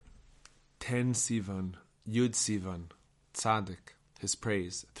10 Sivan, Yud Sivan, Tzaddik, his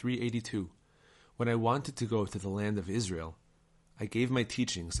praise, 382. When I wanted to go to the land of Israel, I gave my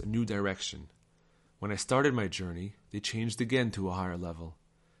teachings a new direction. When I started my journey, they changed again to a higher level.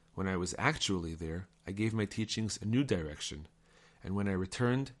 When I was actually there, I gave my teachings a new direction. And when I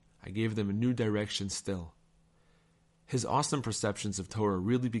returned, I gave them a new direction still. His awesome perceptions of Torah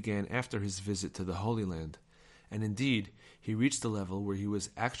really began after his visit to the Holy Land, and indeed, he reached a level where he was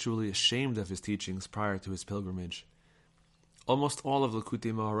actually ashamed of his teachings prior to his pilgrimage. Almost all of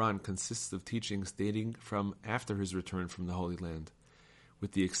Likutei Moharan consists of teachings dating from after his return from the Holy Land,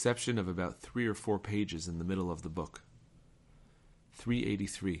 with the exception of about 3 or 4 pages in the middle of the book.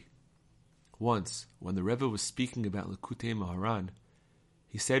 383. Once, when the Rebbe was speaking about Likutei Moharan,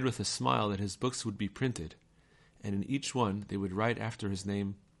 he said with a smile that his books would be printed, and in each one they would write after his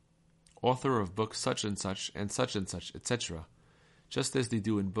name, author of book such and such, etc., just as they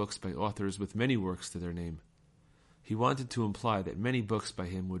do in books by authors with many works to their name. He wanted to imply that many books by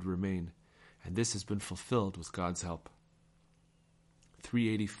him would remain, and this has been fulfilled with God's help.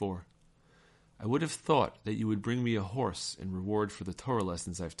 384. I would have thought that you would bring me a horse in reward for the Torah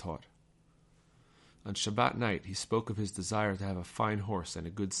lessons I've taught. On Shabbat night he spoke of his desire to have a fine horse and a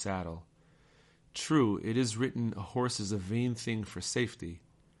good saddle. True, it is written, a horse is a vain thing for safety,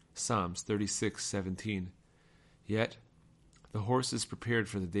 Psalms 36:17. Yet, the horse is prepared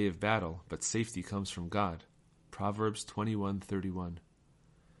for the day of battle, but safety comes from God, Proverbs 21:31.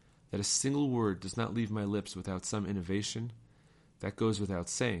 That a single word does not leave my lips without some innovation, that goes without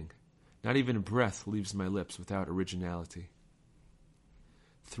saying. Not even a breath leaves my lips without originality.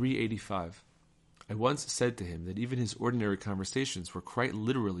 385. I once said to him that even his ordinary conversations were quite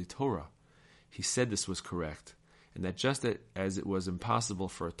literally Torah. He said this was correct, and that just as it was impossible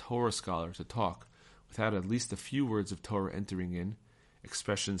for a Torah scholar to talk without at least a few words of Torah entering in,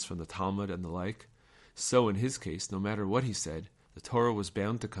 expressions from the Talmud and the like, so in his case, no matter what he said, the Torah was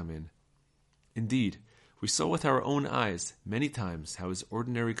bound to come in. Indeed, we saw with our own eyes many times how his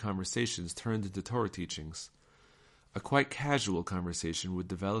ordinary conversations turned into Torah teachings. A quite casual conversation would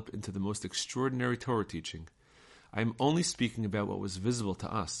develop into the most extraordinary Torah teaching. I am only speaking about what was visible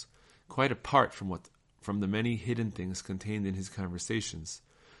to us, quite apart from the many hidden things contained in his conversations,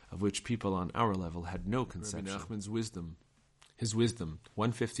 of which people on our level had no conception. Rabbi Nachman's his wisdom,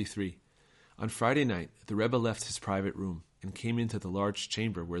 153. On Friday night, the Rebbe left his private room and came into the large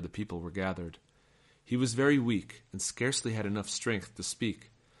chamber where the people were gathered. He was very weak and scarcely had enough strength to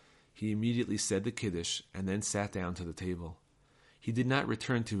speak. He immediately said the Kiddush and then sat down to the table. He did not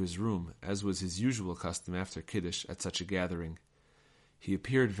return to his room, as was his usual custom after Kiddush at such a gathering. He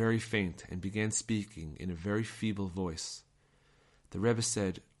appeared very faint and began speaking in a very feeble voice. The Rebbe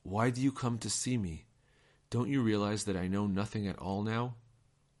said, "Why do you come to see me? Don't you realize that I know nothing at all now?"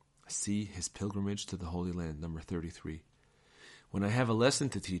 See his pilgrimage to the Holy Land, number 33. When I have a lesson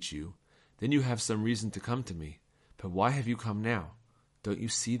to teach you, then you have some reason to come to me. But why have you come now? Don't you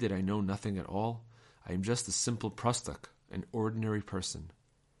see that I know nothing at all? I am just a simple prostak, an ordinary person.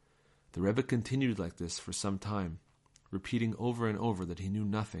 The Rebbe continued like this for some time, repeating over and over that he knew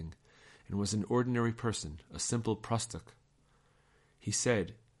nothing, and was an ordinary person, a simple prostak. He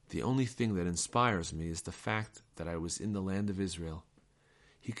said, "The only thing that inspires me is the fact that I was in the land of Israel."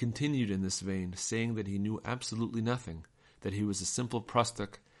 He continued in this vein, saying that he knew absolutely nothing, that he was a simple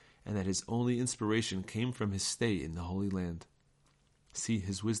prostak, and that his only inspiration came from his stay in the Holy Land. See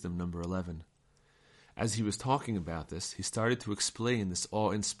his wisdom, number 11. As he was talking about this, he started to explain this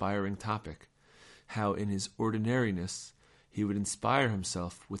awe-inspiring topic, how in his ordinariness he would inspire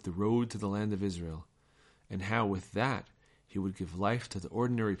himself with the road to the land of Israel, and how with that he would give life to the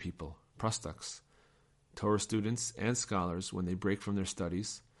ordinary people, prostaks, Torah students and scholars when they break from their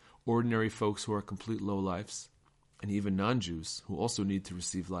studies, ordinary folks who are complete lowlifes, and even non-Jews who also need to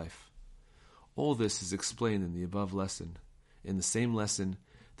receive life. All this is explained in the above lesson. In the same lesson,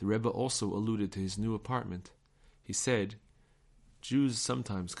 the Rebbe also alluded to his new apartment. He said, Jews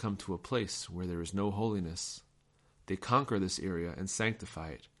sometimes come to a place where there is no holiness. They conquer this area and sanctify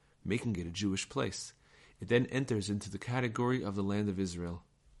it, making it a Jewish place. It then enters into the category of the land of Israel.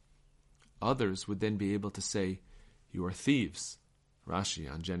 Others would then be able to say, "You are thieves,"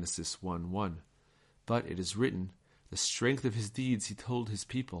 Rashi on Genesis 1:1. But it is written, the strength of his deeds he told his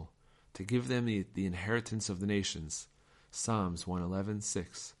people, to give them the inheritance of the nations, Psalms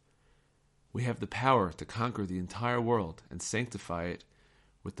 111:6. We have the power to conquer the entire world and sanctify it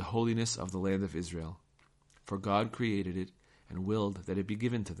with the holiness of the land of Israel. For God created it and willed that it be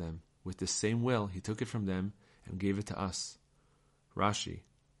given to them. With this same will he took it from them and gave it to us. Rashi,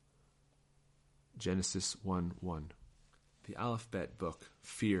 Genesis 1:1. The Aleph Bet book,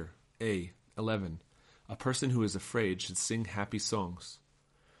 Fear, A, 11. A person who is afraid should sing happy songs.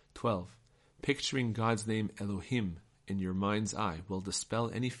 12. Picturing God's name Elohim in your mind's eye will dispel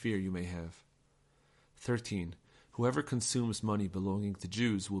any fear you may have. 13. Whoever consumes money belonging to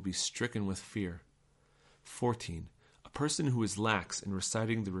Jews will be stricken with fear. 14. A person who is lax in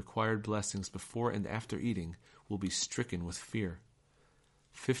reciting the required blessings before and after eating will be stricken with fear.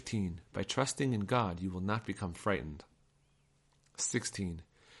 15. By trusting in God you will not become frightened. 16.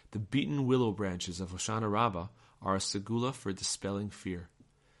 The beaten willow branches of Hoshana Rabbah are a segula for dispelling fear.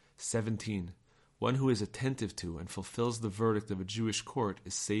 17. One who is attentive to and fulfills the verdict of a Jewish court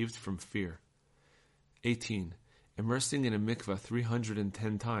is saved from fear. 18. Immersing in a mikveh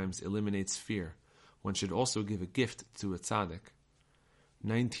 310 times eliminates fear. One should also give a gift to a tzaddik.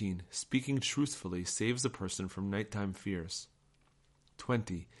 19. Speaking truthfully saves a person from nighttime fears.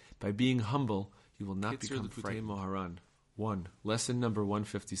 20. By being humble, you will not become frightened. 1. Lesson number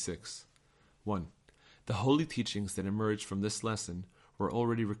 156. 1. The holy teachings that emerged from this lesson were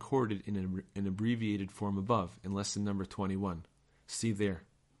already recorded in an abbreviated form above in lesson number 21. See there.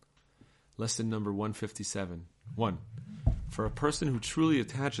 Lesson number 157. 1. For a person who truly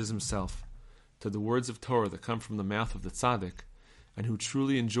attaches himself to the words of Torah that come from the mouth of the tzaddik, and who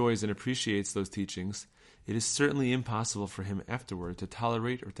truly enjoys and appreciates those teachings, it is certainly impossible for him afterward to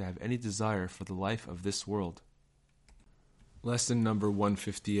tolerate or to have any desire for the life of this world. Lesson number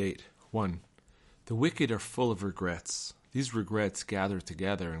 158. 1. The wicked are full of regrets. These regrets gather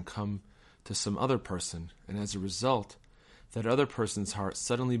together and come to some other person, and as a result, that other person's heart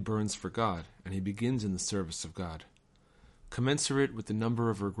suddenly burns for God, and he begins in the service of God. Commensurate with the number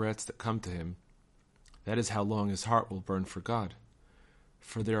of regrets that come to him, that is how long his heart will burn for God.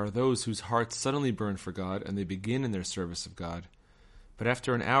 For there are those whose hearts suddenly burn for God, and they begin in their service of God. But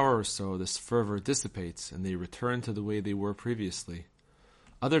after an hour or so, this fervor dissipates, and they return to the way they were previously.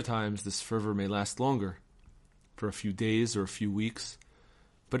 Other times, this fervor may last longer, for a few days or a few weeks,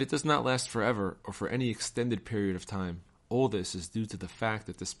 but it does not last forever or for any extended period of time. All this is due to the fact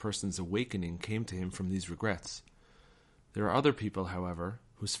that this person's awakening came to him from these regrets. There are other people, however,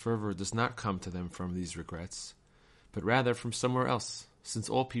 whose fervor does not come to them from these regrets, but rather from somewhere else, since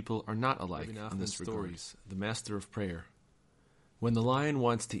all people are not alike in this regard. The master of prayer. When the lion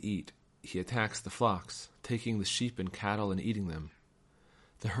wants to eat, he attacks the flocks, taking the sheep and cattle and eating them.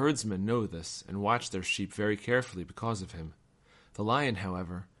 The herdsmen know this and watch their sheep very carefully because of him. The lion,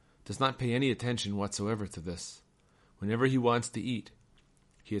 however, does not pay any attention whatsoever to this. Whenever he wants to eat,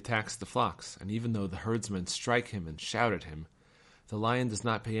 he attacks the flocks, and even though the herdsmen strike him and shout at him, the lion does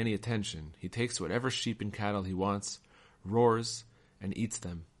not pay any attention. He takes whatever sheep and cattle he wants, roars, and eats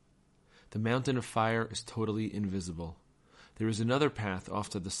them. The mountain of fire is totally invisible. There is another path off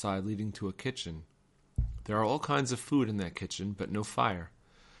to the side leading to a kitchen. There are all kinds of food in that kitchen, but no fire.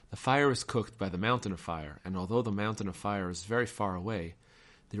 The fire is cooked by the mountain of fire, and although the mountain of fire is very far away,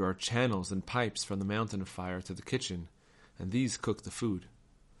 there are channels and pipes from the mountain of fire to the kitchen, and these cook the food.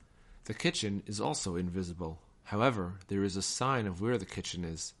 The kitchen is also invisible. However, there is a sign of where the kitchen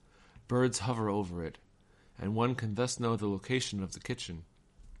is. Birds hover over it, and one can thus know the location of the kitchen.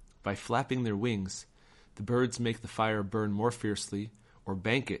 By flapping their wings, the birds make the fire burn more fiercely, or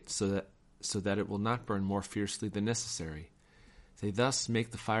bank it so that it will not burn more fiercely than necessary. They thus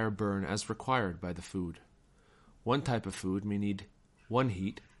make the fire burn as required by the food. One type of food may need one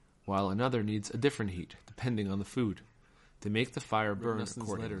heat, while another needs a different heat, depending on the food. They make the fire burn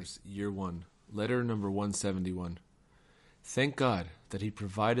accordingly. Letters, Year 1. Letter number 171. Thank God that He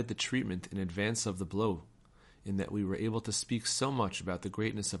provided the treatment in advance of the blow, in that we were able to speak so much about the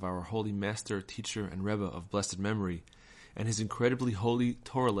greatness of our holy master, teacher, and Rebbe of blessed memory, and his incredibly holy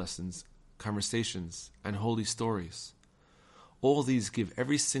Torah lessons, conversations, and holy stories. All these give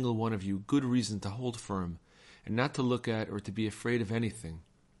every single one of you good reason to hold firm, and not to look at or to be afraid of anything.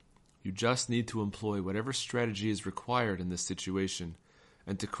 You just need to employ whatever strategy is required in this situation,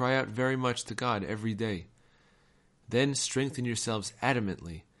 and to cry out very much to God every day. Then strengthen yourselves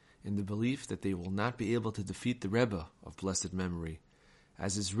adamantly in the belief that they will not be able to defeat the Rebbe of blessed memory.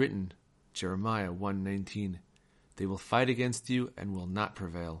 As is written, Jeremiah 1:19, they will fight against you and will not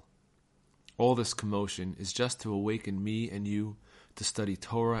prevail. All this commotion is just to awaken me and you to study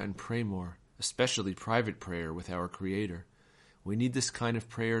Torah and pray more, especially private prayer with our Creator. We need this kind of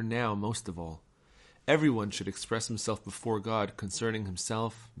prayer now most of all. Everyone should express himself before God concerning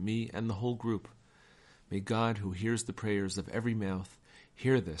himself, me, and the whole group. May God, who hears the prayers of every mouth,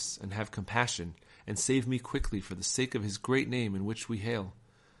 hear this and have compassion, and save me quickly for the sake of His great name in which we hail.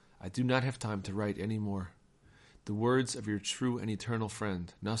 I do not have time to write any more. The words of your true and eternal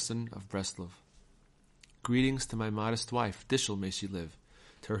friend, Nassan of Breslov. Greetings to my modest wife, Dishel may she live,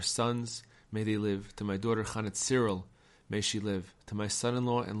 to her sons, may they live. To my daughter Chanet Cyril, may she live. To my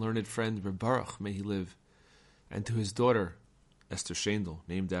son-in-law and learned friend Reb Baruch, may he live. And to his daughter, Esther Shendel,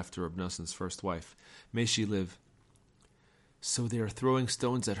 named after Reb Noson's first wife, may she live. So they are throwing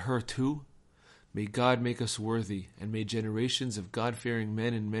stones at her too? May God make us worthy, and may generations of God-fearing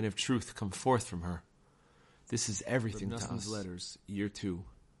men and men of truth come forth from her. This is everything to us. Letters, Year 2,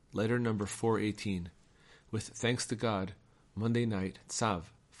 Letter number 418. With thanks to God, Monday night, Tzav,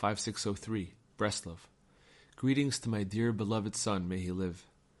 5603, Breslov. Greetings to my dear beloved son, may he live.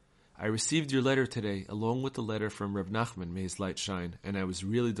 I received your letter today, along with the letter from Reb Nachman, may his light shine, and I was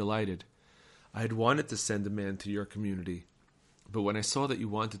really delighted. I had wanted to send a man to your community, but when I saw that you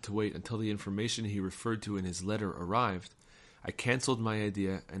wanted to wait until the information he referred to in his letter arrived, I cancelled my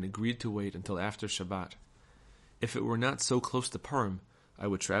idea and agreed to wait until after Shabbat. If it were not so close to Purim, I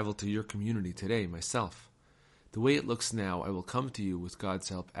would travel to your community today myself. The way it looks now, I will come to you with God's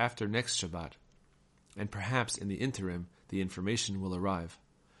help after next Shabbat, and perhaps in the interim, the information will arrive.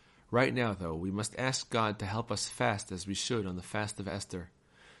 Right now, though, we must ask God to help us fast as we should on the fast of Esther,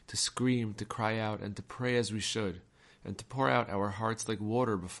 to scream, to cry out, and to pray as we should, and to pour out our hearts like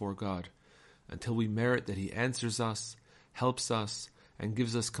water before God, until we merit that He answers us, helps us, and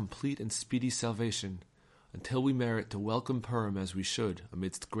gives us complete and speedy salvation, until we merit to welcome Purim as we should,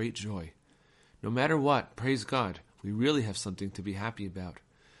 amidst great joy. No matter what, praise God, we really have something to be happy about.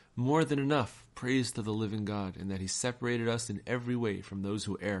 More than enough, praise to the living God, in that He separated us in every way from those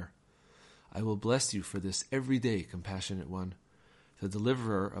who err. I will bless you for this every day, compassionate one. The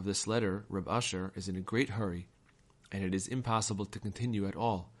deliverer of this letter, Reb Asher, is in a great hurry, and it is impossible to continue at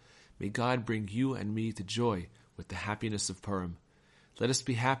all. May God bring you and me to joy with the happiness of Purim. Let us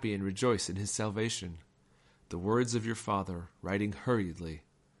be happy and rejoice in His salvation. The words of your father, writing hurriedly,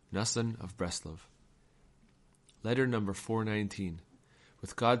 Noson of Breslov. Letter number 419.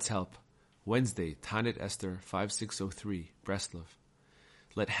 With God's help, Wednesday, Tanit Esther 5603, Breslov.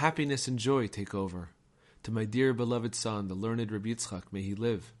 Let happiness and joy take over. To my dear beloved son, the learned Rabbi Yitzchak, may he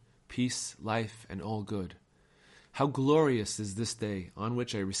live, peace, life, and all good. How glorious is this day on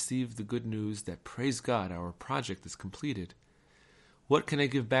which I receive the good news that, praise God, our project is completed. What can I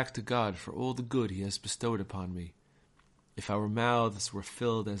give back to God for all the good He has bestowed upon me? If our mouths were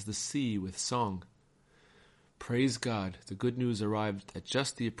filled as the sea with song. Praise God, the good news arrived at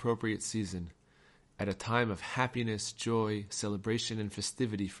just the appropriate season, at a time of happiness, joy, celebration, and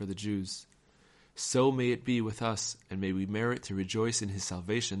festivity for the Jews. So may it be with us, and may we merit to rejoice in His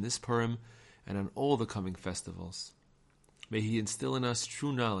salvation this Purim and on all the coming festivals. May He instill in us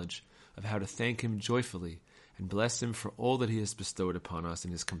true knowledge of how to thank Him joyfully and bless Him for all that He has bestowed upon us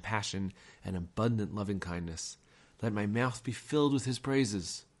in His compassion and abundant loving kindness. Let my mouth be filled with His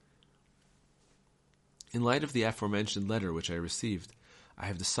praises. In light of the aforementioned letter which I received, I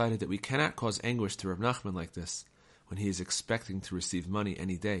have decided that we cannot cause anguish to Reb Nachman like this, when he is expecting to receive money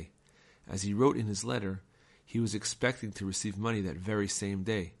any day. As he wrote in his letter, he was expecting to receive money that very same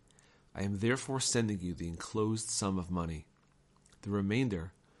day. I am therefore sending you the enclosed sum of money. The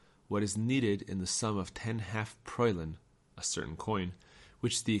remainder, what is needed in the sum of 10 half proilin, a certain coin,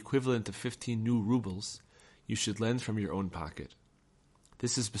 which is the equivalent of 15 new rubles, you should lend from your own pocket.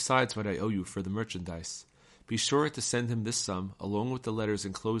 This is besides what I owe you for the merchandise. Be sure to send him this sum, along with the letters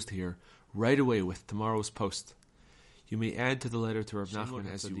enclosed here, right away with tomorrow's post. You may add to the letter to Rav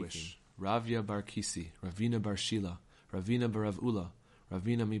Nachman as you wish. Ravya bar Kisi, Ravina bar Shila, Ravina bar Rav Ula,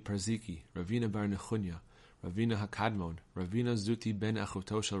 Ravina mi Parziki, Ravina bar Nechunya, Ravina Hakadmon, Ravina Zuti ben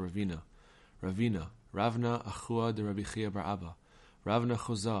Achoto shel Ravina, Ravina, Ravna Achua de Rabbi Chia bar Abba, Ravna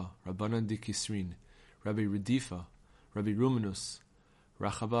Choza, Rabbanan di Kisrin, Rabbi Redifa, Rabbi Ruminus,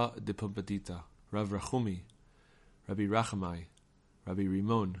 Rachaba de Pumbedita, Rav Rachumi, Rabbi Rachamai, Rabbi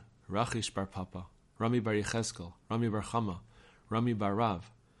Rimon, Rachish bar Papa, Rami bar Yecheskel, Rami bar Chama, Rami bar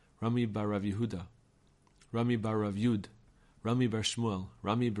Rav, Rami bar Rav Yehuda, Rami bar Rav Yud, Rami bar Shmuel,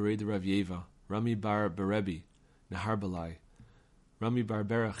 Rami bar Ed Rav Yeva, Rami bar Berebi, Nahar Balai, Rami bar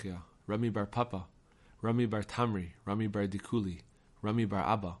Berachia, Rami bar Papa, Rami bar Tamri, Rami bar Dikuli, Rami bar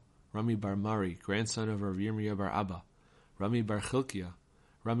Abba, Rami bar Mari, grandson of Rav Yirmiyah bar Abba, Rami bar Chilkia,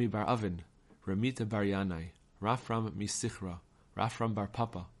 Rami bar Avin, Ramita bar Yanai, Rafram Misichra, Rafram bar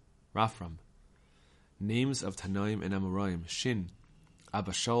Papa, Rafram. Names of Tanoim and Amoraim: Shin,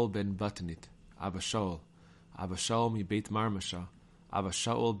 Abba Shaul ben Batanit, Abba Shaul mi Beit Marmasha, Abba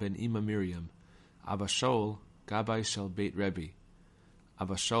Shaul ben Ima Miriam, Abba Shaul Gabai shel Beit Rebbe,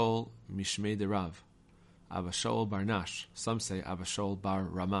 Abba Shaul Mishmei de Rav, Abba Shaul bar Nash, some say Abba Shaul bar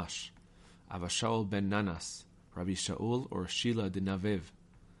Ramash, Abba Shaul ben Nanas, Rabbi Shaul or Shila de Navev,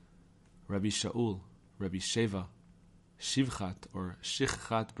 Rabbi Shaul, Rabbi Sheva, Shivchat or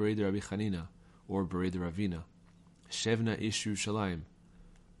Shichchat Berei Rabbi Chanina or Berei Ravina. Shevna Ish Yerushalayim.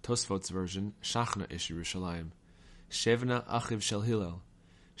 Tosfot's version, Shachna Ish Yerushalayim. Shevna Achiv Shel Hillel.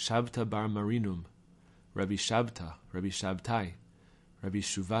 Shabta Bar Marinum. Rabbi Shabta, Rabbi Shabtai. Rabbi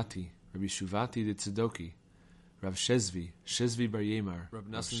Shuvati de Tzedoki. Rav Shezvi Bar Yemar. Rab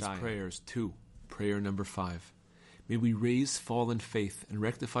Nassan's prayers 2. Prayer number 5. May we raise fallen faith and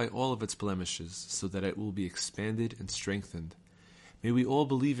rectify all of its blemishes, so that it will be expanded and strengthened. May we all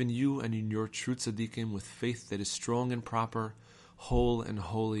believe in you and in your true tzaddikim with faith that is strong and proper, whole and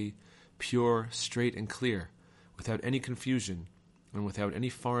holy, pure, straight and clear, without any confusion, and without any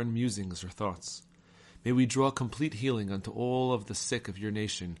foreign musings or thoughts. May we draw complete healing unto all of the sick of your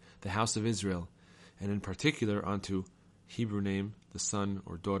nation, the house of Israel, and in particular unto Hebrew name, the son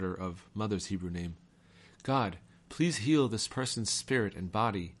or daughter of mother's Hebrew name. God, please heal this person's spirit and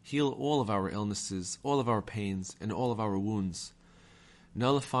body. Heal all of our illnesses, all of our pains, and all of our wounds.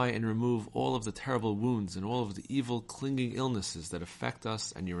 Nullify and remove all of the terrible wounds and all of the evil, clinging illnesses that affect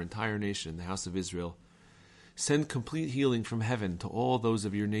us and your entire nation, the house of Israel. Send complete healing from heaven to all those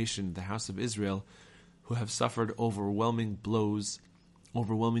of your nation, the house of Israel, who have suffered overwhelming blows,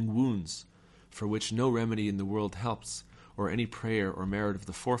 overwhelming wounds, for which no remedy in the world helps, or any prayer or merit of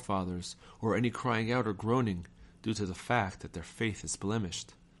the forefathers, or any crying out or groaning, due to the fact that their faith is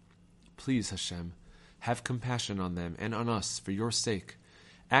blemished. Please, Hashem, have compassion on them and on us for your sake.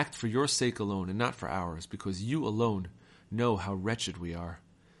 Act for your sake alone and not for ours, because you alone know how wretched we are.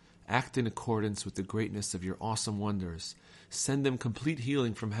 Act in accordance with the greatness of your awesome wonders. Send them complete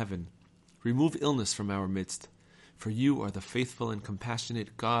healing from heaven. Remove illness from our midst, for you are the faithful and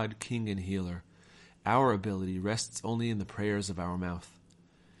compassionate God, King and Healer. Our ability rests only in the prayers of our mouth.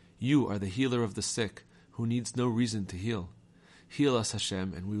 You are the healer of the sick, who needs no reason to heal. Heal us,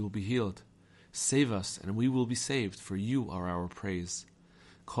 Hashem, and we will be healed. Save us, and we will be saved, for you are our praise.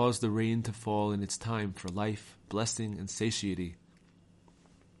 Cause the rain to fall in its time for life, blessing, and satiety.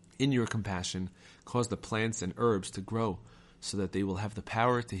 In your compassion, cause the plants and herbs to grow, so that they will have the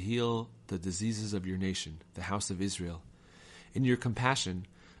power to heal the diseases of your nation, the house of Israel. In your compassion,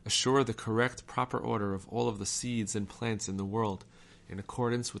 assure the correct, proper order of all of the seeds and plants in the world, in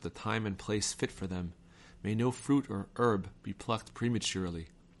accordance with the time and place fit for them. May no fruit or herb be plucked prematurely.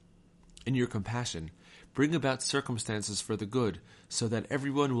 In your compassion, bring about circumstances for the good, so that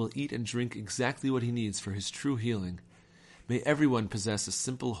everyone will eat and drink exactly what he needs for his true healing. May everyone possess a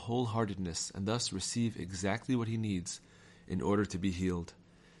simple wholeheartedness, and thus receive exactly what he needs in order to be healed.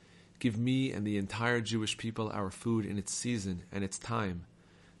 Give me and the entire Jewish people our food in its season and its time,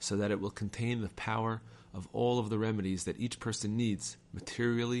 so that it will contain the power of all of the remedies that each person needs,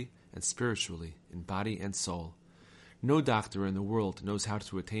 materially and spiritually, in body and soul. No doctor in the world knows how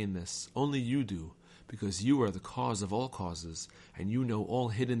to attain this. Only you do, because you are the cause of all causes, and you know all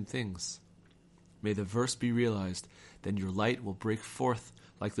hidden things. May the verse be realized, then your light will break forth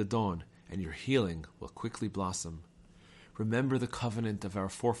like the dawn, and your healing will quickly blossom. Remember the covenant of our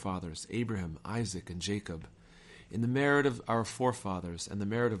forefathers, Abraham, Isaac, and Jacob. In the merit of our forefathers and the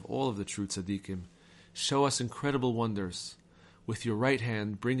merit of all of the true tzaddikim, show us incredible wonders. With your right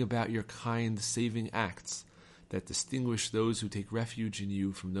hand, bring about your kind, saving acts that distinguish those who take refuge in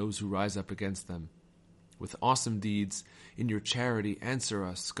you from those who rise up against them. With awesome deeds, in your charity, answer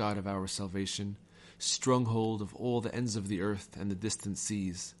us, God of our salvation, stronghold of all the ends of the earth and the distant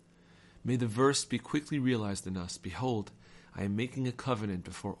seas. May the verse be quickly realized in us. Behold, I am making a covenant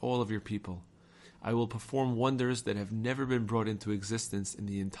before all of your people. I will perform wonders that have never been brought into existence in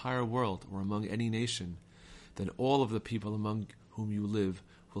the entire world or among any nation. Then all of the people among whom you live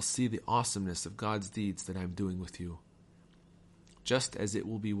will see the awesomeness of God's deeds that I am doing with you. Just as it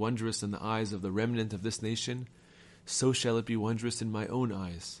will be wondrous in the eyes of the remnant of this nation, so shall it be wondrous in my own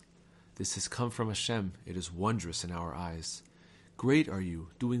eyes. This has come from Hashem. It is wondrous in our eyes. Great are you,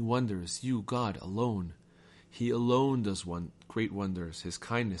 doing wonders, you, God, alone. He alone does great wonders. His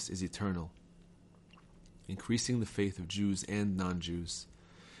kindness is eternal. Increasing the faith of Jews and non-Jews.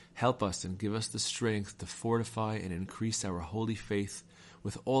 Help us and give us the strength to fortify and increase our holy faith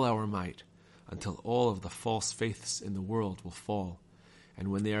with all our might, until all of the false faiths in the world will fall. And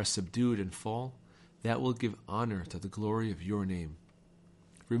when they are subdued and fall, that will give honor to the glory of your name.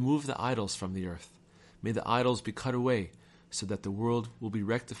 Remove the idols from the earth. May the idols be cut away, so that the world will be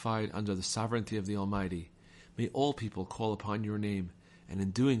rectified under the sovereignty of the Almighty. May all people call upon your name, and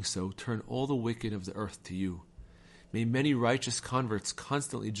in doing so turn all the wicked of the earth to you. May many righteous converts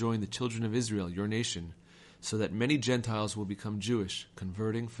constantly join the children of Israel, your nation, so that many Gentiles will become Jewish,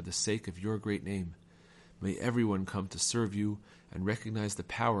 converting for the sake of your great name. May everyone come to serve you and recognize the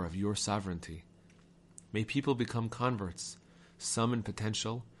power of your sovereignty. May people become converts, some in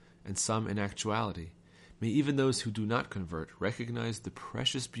potential and some in actuality. May even those who do not convert recognize the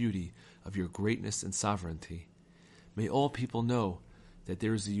precious beauty of your greatness and sovereignty. May all people know that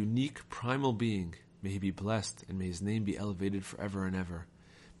there is a unique primal being. May he be blessed, and may his name be elevated forever and ever.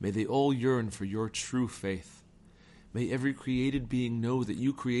 May they all yearn for your true faith. May every created being know that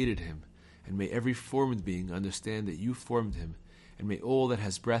you created him, and may every formed being understand that you formed him, and may all that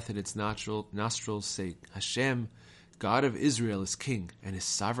has breath in its nostrils say, Hashem, God of Israel, is king, and his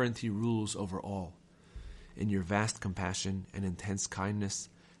sovereignty rules over all. In your vast compassion and intense kindness,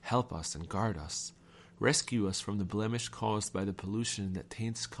 help us and guard us. Rescue us from the blemish caused by the pollution that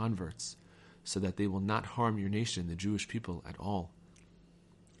taints converts, so that they will not harm your nation, the Jewish people, at all.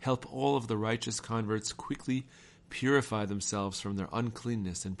 Help all of the righteous converts quickly purify themselves from their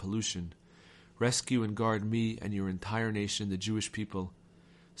uncleanness and pollution. Rescue and guard me and your entire nation, the Jewish people,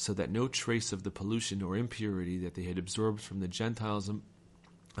 so that no trace of the pollution or impurity that they had absorbed from the Gentiles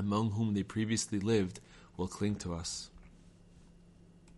among whom they previously lived will cling to us.